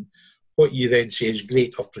woman, what you then say is,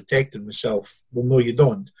 great, I've protected myself. Well, no, you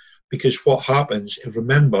don't. Because what happens,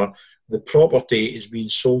 remember, the property is being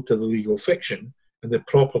sold to the legal fiction, and the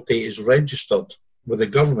property is registered with the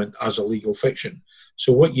government as a legal fiction.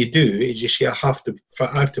 So what you do is you say, I have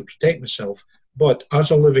to protect myself, but as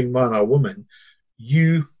a living man or woman,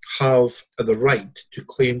 you have the right to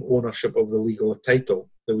claim ownership of the legal title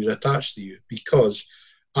that was attached to you, because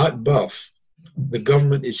at birth, the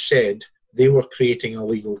government has said they were creating a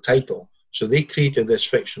legal title. So they created this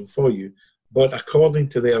fiction for you, but according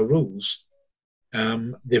to their rules,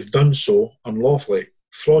 they've done so unlawfully,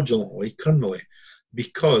 fraudulently, criminally,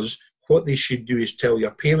 because what they should do is tell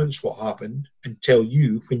your parents what happened and tell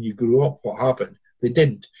you when you grew up what happened. They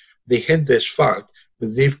didn't. They hid this fact,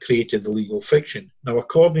 but they've created the legal fiction. Now,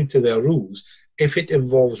 according to their rules, if it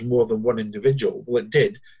involves more than one individual, well, it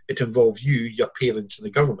did. It involved you, your parents, and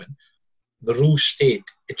the government. The rules state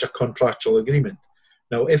it's a contractual agreement.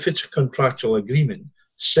 Now, if it's a contractual agreement,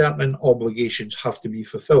 certain obligations have to be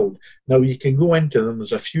fulfilled. Now, you can go into them,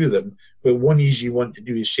 there's a few of them, but one easy one to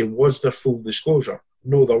do is say, was there full disclosure?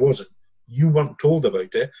 No, there wasn't. You weren't told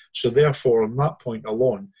about it, so therefore, on that point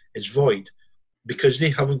alone, it's void. Because they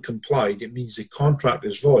haven't complied, it means the contract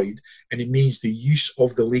is void, and it means the use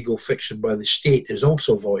of the legal fiction by the state is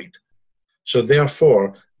also void. So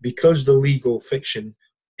therefore, because the legal fiction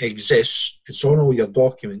exists, it's on all your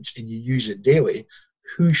documents, and you use it daily,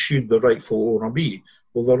 who should the rightful owner be?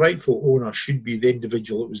 Well, the rightful owner should be the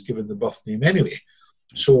individual that was given the birth name anyway.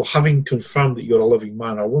 So having confirmed that you're a living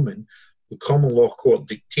man or woman, the common law court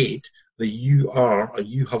dictate that you are, or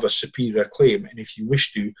you have a superior claim, and if you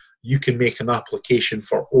wish to, you can make an application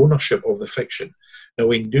for ownership of the fiction.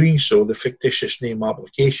 Now, in doing so, the fictitious name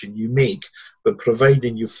application you make, but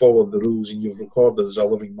providing you follow the rules and you've recorded as a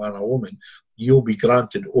living man or woman, you'll be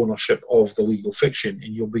granted ownership of the legal fiction,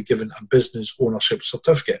 and you'll be given a business ownership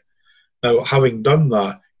certificate. Now, having done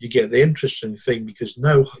that, you get the interesting thing, because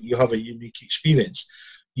now you have a unique experience.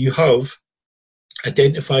 You have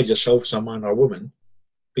identified yourself as a man or woman,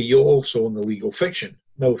 but you also own the legal fiction.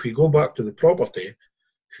 Now, if we go back to the property,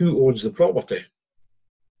 who owns the property?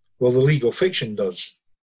 Well, the legal fiction does.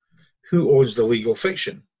 Who owns the legal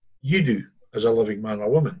fiction? You do, as a living man or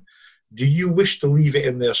woman. Do you wish to leave it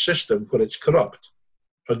in their system where it's corrupt?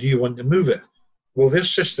 or do you want to move it? Well, their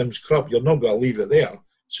system's corrupt. You're not going to leave it there.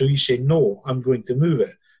 So you say, no, I'm going to move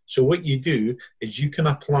it. So what you do is you can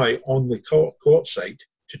apply on the court site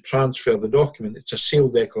to transfer the document. It's a sale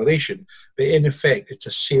declaration, but in effect, it's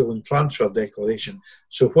a sale and transfer declaration.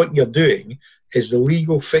 So what you're doing is the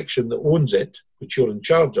legal fiction that owns it, which you're in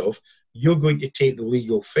charge of, you're going to take the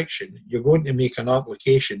legal fiction, you're going to make an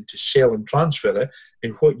application to sell and transfer it,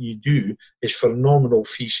 and what you do is for a nominal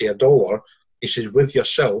fee, say $1, it says with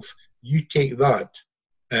yourself, you take that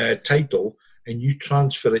title and you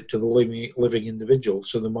transfer it to the living individual,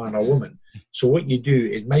 so the man or woman. So what you do,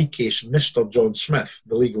 in my case, Mr. John Smith,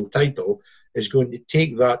 the legal title, is going to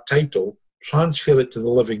take that title, transfer it to the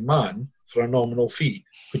living man for a nominal fee,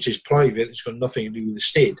 which is private, it's got nothing to do with the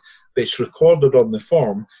state, but it's recorded on the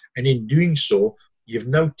form, and in doing so, you've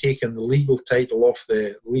now taken the legal title off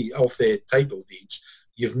the title deeds,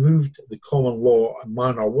 you've moved the common law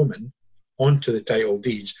man or woman onto the title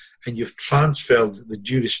deeds, and you've transferred the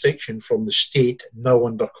jurisdiction from the state now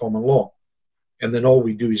under common law. And then all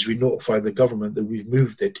we do is we notify the government that we've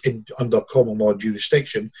moved it under common law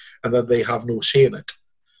jurisdiction and that they have no say in it.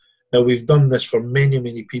 Now, we've done this for many,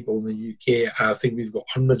 many people in the UK. I think we've got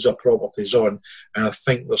hundreds of properties on, and I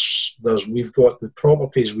think we've got the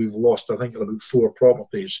properties we've lost, I think, are about 4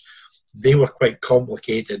 properties. They were quite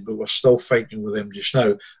complicated, but we're still fighting with them just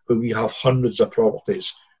now. But we have hundreds of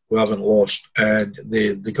properties we haven't lost, and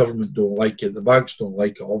the government don't like it. The banks don't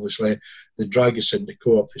like it, obviously. They drag us into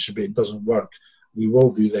court. They say, it doesn't work. We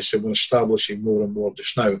will do this, and we're establishing more and more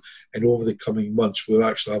just now. And over the coming months, we'll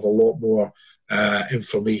actually have a lot more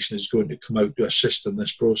information is going to come out to assist in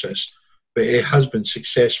this process. But it has been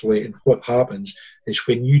successfully, and what happens is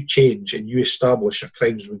when you change and you establish a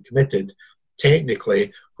crime's been committed,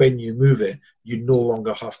 technically, when you move it, you no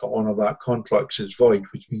longer have to honour that contract as void,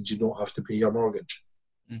 which means you don't have to pay your mortgage.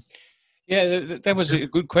 Yeah, that was a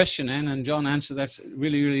good question, Anne, and John answered that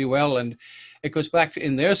really, really well. And it goes back to,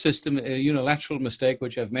 in their system, a unilateral mistake,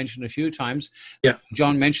 which I've mentioned a few times. Yeah.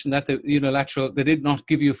 John mentioned that the unilateral, they did not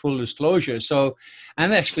give you full disclosure. So,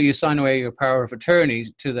 and actually you sign away your power of attorney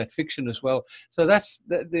to that fiction as well. So that's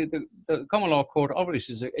the common law court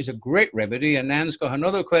obviously is a great remedy. And Anne's got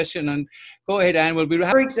another question, and go ahead, Anne.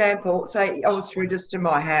 For example, say I was to register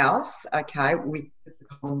my house, okay, with the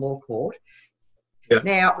common law court. Yeah.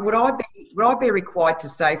 Now, would I be required to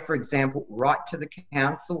say, for example, write to the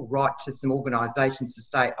council, write to some organisations to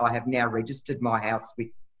say I have now registered my house with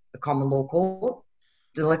the common law court,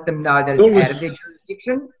 to let them know that it's out of their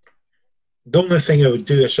jurisdiction? The only thing I would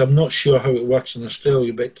do is, I'm not sure how it works in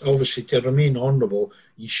Australia, but obviously to remain honourable,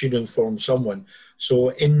 you should inform someone.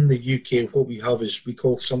 So in the UK, what we have is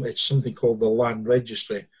it's something called the Land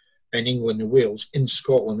Registry in England and Wales. In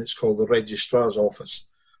Scotland, it's called the Registrar's Office.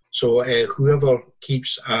 So whoever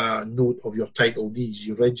keeps a note of your title deeds,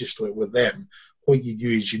 you register it with them. What you do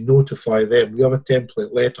is you notify them. We have a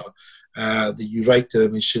template letter that you write to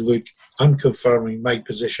them and say, look, I'm confirming my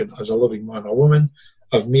position as a living man or woman.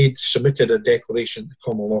 I've submitted a declaration to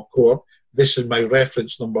Common Law Court. This is my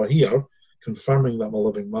reference number here, confirming that I'm a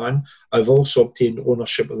living man. I've also obtained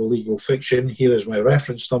ownership of the legal fiction. Here is my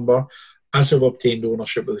reference number. As I've obtained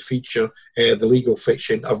ownership of the legal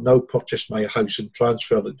fiction, I've now purchased my house and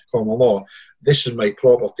transferred it to common law. This is my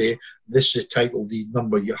property. This is the title deed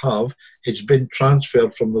number you have. It's been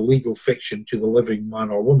transferred from the legal fiction to the living man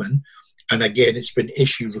or woman. And again, it's been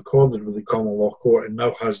recorded with the common law court, and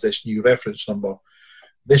now has this new reference number.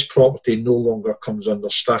 This property no longer comes under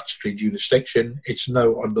statutory jurisdiction. It's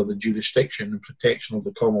now under the jurisdiction and protection of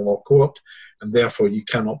the common law court, and therefore you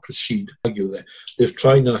cannot proceed. They've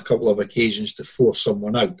tried on a couple of occasions to force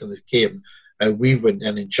someone out, and they came. We went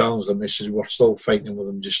in and challenged them. We're still fighting with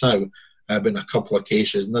them just now. Been a couple of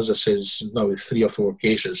cases, and as I said, it's now 3 or 4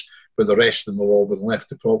 cases, but the rest of them have all been left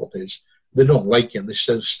to properties. They don't like it. They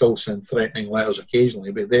still send threatening letters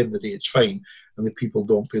occasionally, but at the end of the day, it's fine, and the people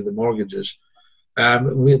don't pay the mortgages.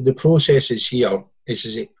 The process is here.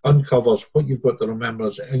 It uncovers, what you've got to remember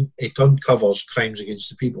is it uncovers crimes against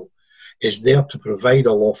the people. It's there to provide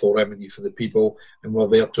a lawful remedy for the people, and we're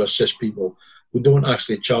there to assist people. We don't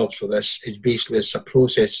actually charge for this. It's a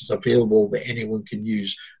process that's available that anyone can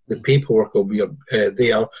use. The paperwork will be there.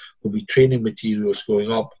 There'll be training materials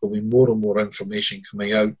going up. There'll be more and more information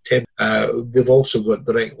coming out. They've also got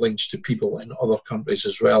direct links to people in other countries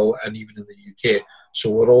as well, and even in the UK. So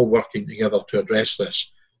we're all working together to address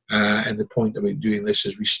this. And the point about doing this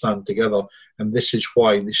is we stand together. And this is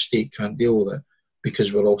why the state can't deal with it,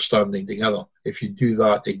 because we're all standing together. If you do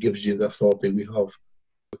that, it gives you the authority we have.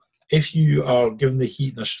 If you are given the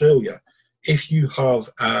heat in Australia, if you have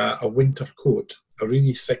a winter coat, a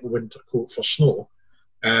really thick winter coat for snow,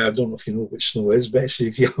 I don't know if you know what snow is, but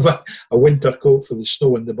if you have a winter coat for the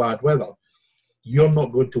snow and the bad weather, you're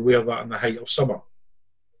not going to wear that in the height of summer.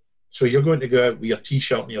 So you're going to go out with your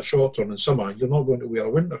T-shirt and your shorts on in summer. You're not going to wear a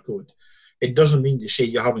winter coat. It doesn't mean to say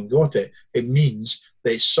you haven't got it. It means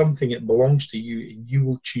that it's something that belongs to you and you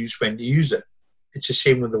will choose when to use it. It's the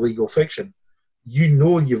same with illegal fiction. You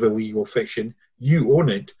know you've illegal fiction, you own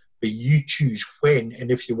it, but you choose when and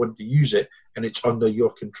if you want to use it, and it's under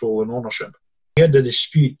your control and ownership. We had a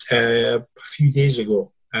dispute a few days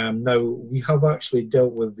ago. Now, we have actually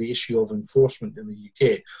dealt with the issue of enforcement in the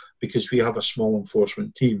UK because we have a small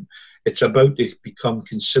enforcement team. It's about to become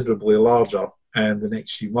considerably larger in the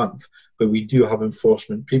next few months, but we do have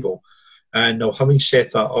enforcement people. And now, having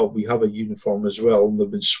set that up, we have a uniform as well, and they've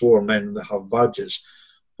been sworn in and they have badges.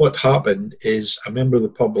 What happened is a member of the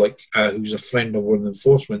public, who's a friend of one of the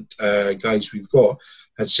enforcement guys we've got,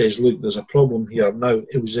 had says, look, there's a problem here. Now,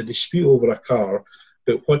 it was a dispute over a car,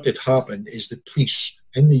 but what had happened is the police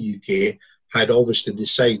in the UK had obviously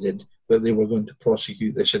decided that they were going to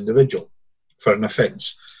prosecute this individual for an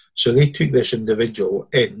offence. So they took this individual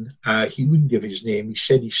in. He wouldn't give his name. He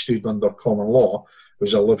said he stood under common law,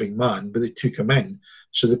 was a living man, but they took him in.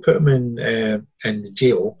 So they put him in the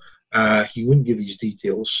jail. He wouldn't give his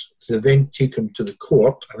details. They then took him to the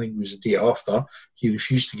court. I think it was the day after. He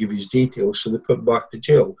refused to give his details, so they put him back to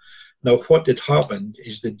jail. Now, what had happened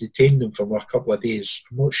is they detained him for a couple of days.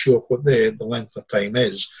 I'm not sure what the length of time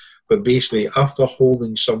is, but basically, after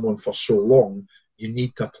holding someone for so long, you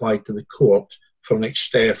need to apply to the court for an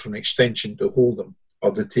extension to hold them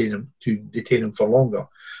or detain them for longer.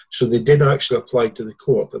 So they did actually apply to the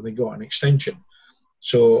court, and they got an extension.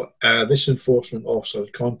 So this enforcement officer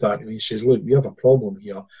contacted me and says, look, we have a problem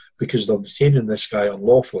here because they're detaining this guy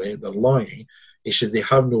unlawfully, they're lying. He said they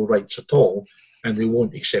have no rights at all and they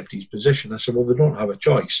won't accept his position. I said, well, they don't have a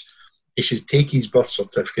choice. He says, take his birth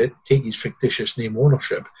certificate, take his fictitious name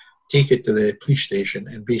ownership, take it to the police station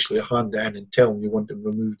and basically hand it in and tell him you want him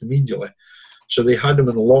removed immediately. So they had him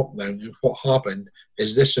in a lockdown, and what happened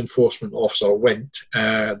is this enforcement officer went,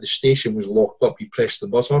 the station was locked up, he pressed the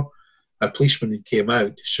buzzer, a policeman had came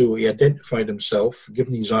out, so he identified himself,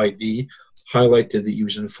 given his ID, highlighted that he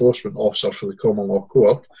was an enforcement officer for the Common Law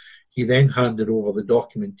Court. He then handed over the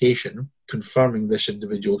documentation confirming this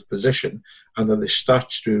individual's position and that the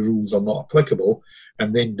statutory rules are not applicable,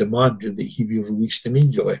 and then demanded that he be released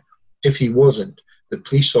immediately. If he wasn't, the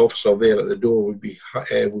police officer there at the door would be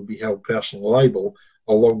held personally liable,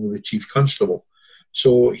 along with the chief constable.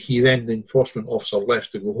 So he then, the enforcement officer,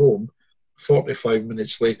 left to go home. 45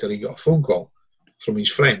 minutes later, he got a phone call from his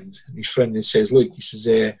friend. And his friend then says, look, he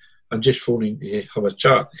says, I'm just phoning to have a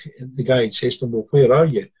chat. The guy says to him, well, where are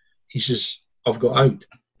you? He says, I've got out.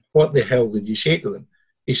 What the hell did you say to them?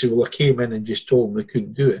 He said, well, I came in and just told them they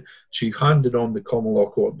couldn't do it. So he handed on the Common Law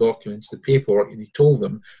Court documents, the paperwork, and he told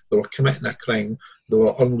them they were committing a crime, they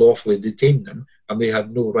were unlawfully detaining them, and they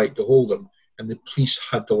had no right to hold them. And the police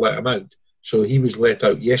had to let him out. So he was let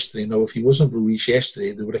out yesterday. Now, if he wasn't released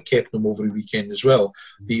yesterday, they would have kept him over the weekend as well.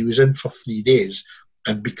 But he was in for 3 days.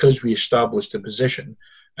 And because we established a position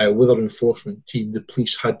with our enforcement team, the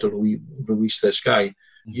police had to release this guy.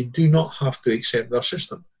 You do not have to accept their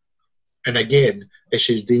system. And again, it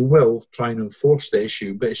says they will try and enforce the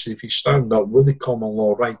issue, but it says if you stand up with the common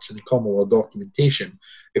law rights and the common law documentation,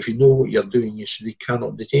 if you know what you're doing, you say they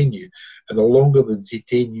cannot detain you. And the longer they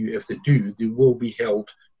detain you, if they do, they will be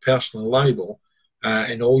held personally liable.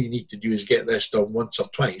 And all you need to do is get this done once or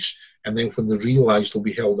twice. And then when they realise they'll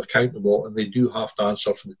be held accountable and they do have to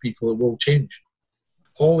answer for the people, it will change.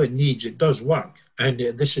 All it needs, it does work. And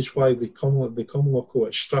this is why the common law court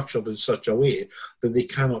is structured in such a way that they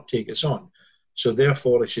cannot take us on. So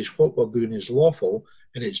therefore, it says what we're doing is lawful,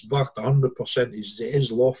 and it's backed 100% it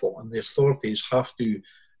is lawful, and the authorities have to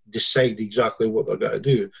decide exactly what they're going to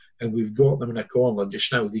do. And we've got them in a corner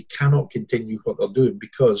just now. They cannot continue what they're doing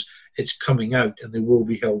because it's coming out and they will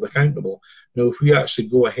be held accountable. Now, if we actually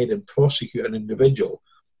go ahead and prosecute an individual,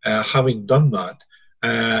 having done that,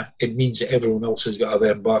 it means that everyone else has got to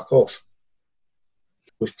then back off.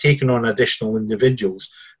 We've taken on additional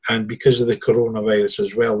individuals, and because of the coronavirus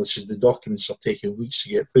as well, the documents are taking weeks to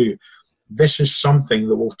get through. This is something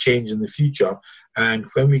that will change in the future, and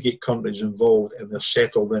when we get countries involved and they're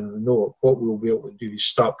settled in and know it, what we'll be able to do is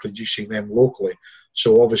start producing them locally.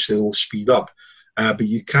 So obviously it will speed up. But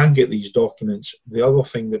you can get these documents. The other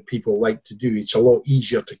thing that people like to do, it's a lot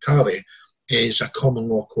easier to carry, is a common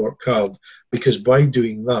law court card, because by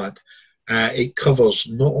doing that, it covers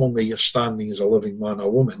not only your standing as a living man or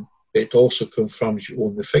woman, but it also confirms you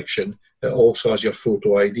own the fiction. It also has your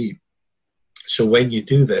photo ID. So when you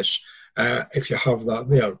do this, if you have that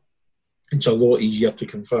there, it's a lot easier to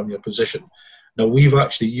confirm your position. Now, we've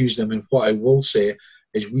actually used them, and what I will say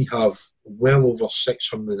is we have well over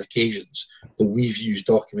 600 occasions that we've used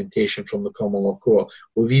documentation from the Common Law Court.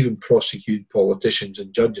 We've even prosecuted politicians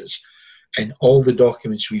and judges. And all the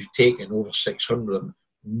documents we've taken, over 600 of them,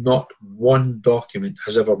 not one document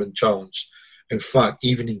has ever been challenged. In fact,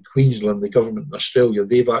 even in Queensland, the government in Australia,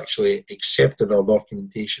 they've actually accepted our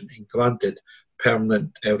documentation and granted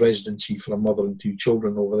permanent residency for a mother and 2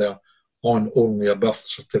 children over there on only a birth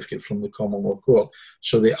certificate from the Common Law Court.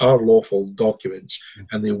 So they are lawful documents,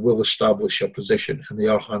 and they will establish your position, and they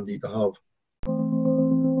are handy to have.